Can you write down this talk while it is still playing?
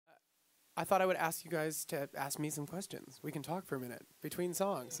I thought I would ask you guys to ask me some questions. We can talk for a minute between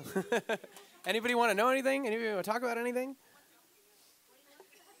songs. Anybody want to know anything? Anybody want to talk about anything?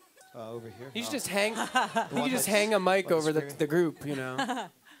 Over here. You should Oh. just hang. You one can just that's hang a mic less over the screaming. the group. You know,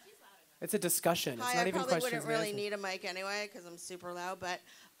 it's a discussion. It's Hi, not I even probably questions wouldn't and really answers. need a mic anyway because I'm super loud. But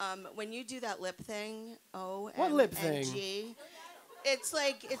when you do that lip thing, O What M lip N thing? G, it's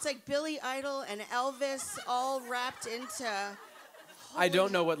like Billy Idol and Elvis all wrapped into. I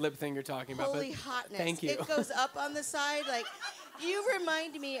don't know what lip thing you're talking about, Holy but hotness! thank you. It goes up on the side. Like you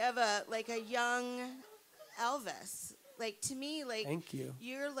remind me of a young Elvis. Like to me, like Thank you.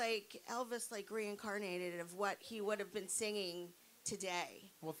 you're like Elvis, like reincarnated of what he would have been singing today.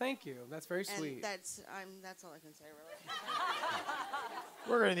 Well, thank you. That's very And sweet. that's all I can say really.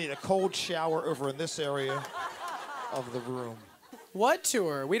 We're going to need a cold shower over in this area of the room. What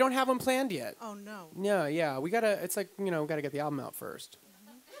tour? We don't have one planned yet. Oh no. No, yeah, we gotta. It's like we gotta get the album out first.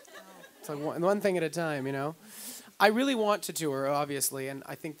 It's like one thing at a time, you know. I really want to tour, obviously, and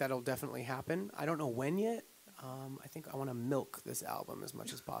I think that'll definitely happen. I don't know when yet. I think I want to milk this album as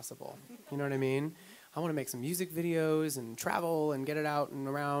much as possible. You know what I mean? I want to make some music videos and travel and get it out and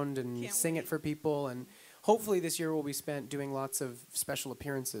around and Can't sing wait. it for people. And hopefully this year will be spent doing lots of special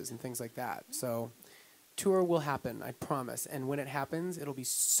appearances and things like that. So tour will happen, I promise. And when it happens, it'll be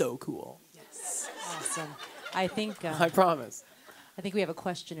so cool. Yes. Awesome. I think I promise. I think we have a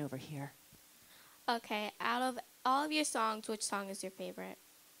question over here. Okay, out of all of your songs, which song is your favorite?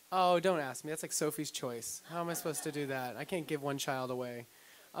 Oh, don't ask me. That's like Sophie's Choice. How am I supposed to do that? I can't give one child away.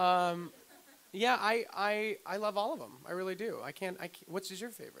 Yeah, I love all of them. I really do. I can't. Which is your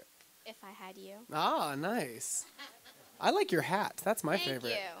favorite? If I Had You. Ah, nice. I like your hat. That's my Thank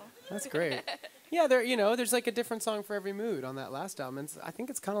favorite. you. That's great. Yeah, there's like a different song for every mood on that last album. And I think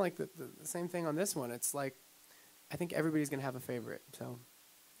it's kind of like the same thing on this one. It's like, I think everybody's gonna have a favorite. So,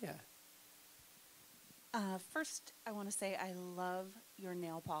 yeah. First, I want to say I love your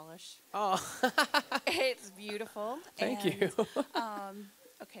nail polish. Oh, It's beautiful. thank and, you.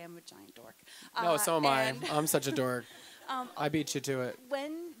 Okay, I'm a giant dork. No, so am I. and, I'm such a dork. I beat you to it.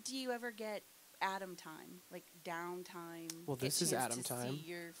 When do you ever get Adam time, like downtime? Well, get this is chance Adam to time. See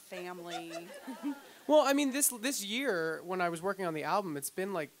your family. Well, I mean, this year when I was working on the album, it's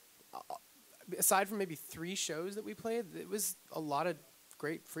been like, aside from maybe 3 shows that we played, it was a lot of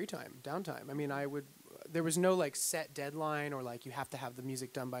great free time, downtime. I mean, there was no like set deadline or like you have to have the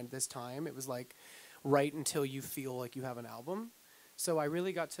music done by this time. It was like right until you feel like you have an album. So I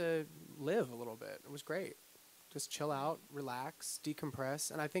really got to live a little bit. It was great. Just chill out, relax,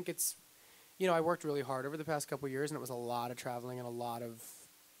 decompress. And I think it's, I worked really hard over the past couple of years, and it was a lot of traveling and a lot of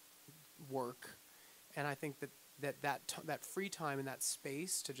work. And I think that free time and that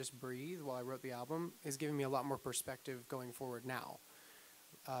space to just breathe while I wrote the album is giving me a lot more perspective going forward now.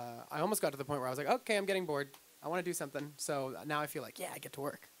 I almost got to the point where I was like, okay, I'm getting bored. I want to do something. So now I feel like, yeah, I get to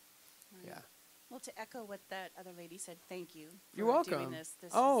work. Right. Yeah. Well, to echo what that other lady said, thank you. You're for welcome. Doing this.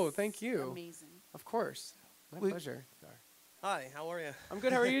 Oh, is thank you. Amazing. Of course. My pleasure. Hi, how are you? I'm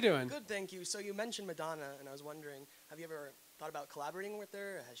good. How are you doing? Good, thank you. So you mentioned Madonna, and I was wondering, have you ever thought about collaborating with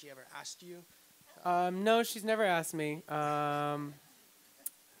her? Has she ever asked you? No, she's never asked me. I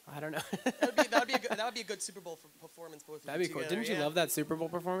don't know. that would be a good Super Bowl performance, both of That'd you be cool. together, Didn't you yeah. love that Super Bowl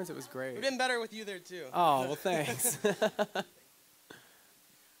performance? It was great. We've been better with you there too. Oh, well, thanks.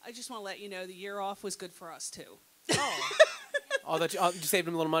 I just want to let you know the year off was good for us too. Oh, you saved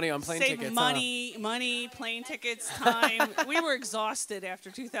him a little money on plane Saved tickets. money, plane tickets, time. We were exhausted after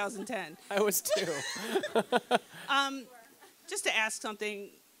 2010. I was too. Just to ask something,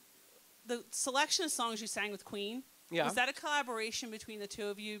 the selection of songs you sang with Queen, Yeah. was that a collaboration between the two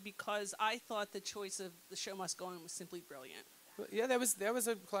of you? Because I thought the choice of The Show Must Go On was simply brilliant. Yeah, that was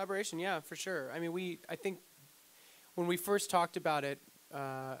a collaboration. Yeah, for sure. I mean, I think when we first talked about it,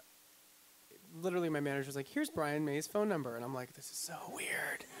 literally my manager was like, "Here's Brian May's phone number," and I'm like, "This is so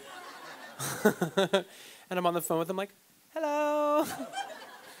weird." And I'm on the phone with him like, "Hello."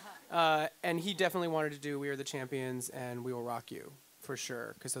 And he definitely wanted to do "We Are the Champions" and "We Will Rock You" for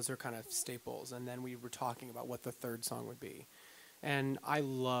sure, because those are kind of staples. And then we were talking about what the third song would be. And I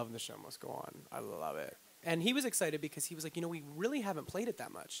love "The Show Must Go On." I love it. And he was excited because he was like, we really haven't played it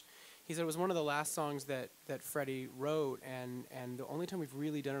that much. He said it was one of the last songs that Freddie wrote, and the only time we've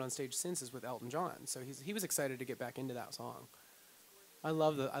really done it on stage since is with Elton John. So he was excited to get back into that song. I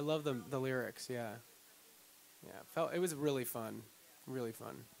love the lyrics. Yeah, it was really fun, really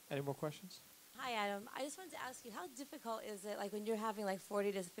fun. Any more questions? Hi, Adam. I just wanted to ask you, how difficult is it, like when you're having like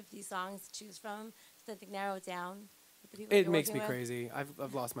 40 to 50 songs to choose from, to like, narrow it down? With the people It you're makes me working with? crazy.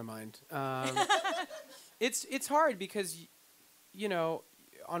 I've lost my mind. It's hard because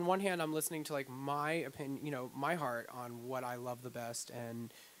on one hand, I'm listening to like my opinion, my heart on what I love the best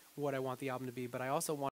and what I want the album to be, but I also want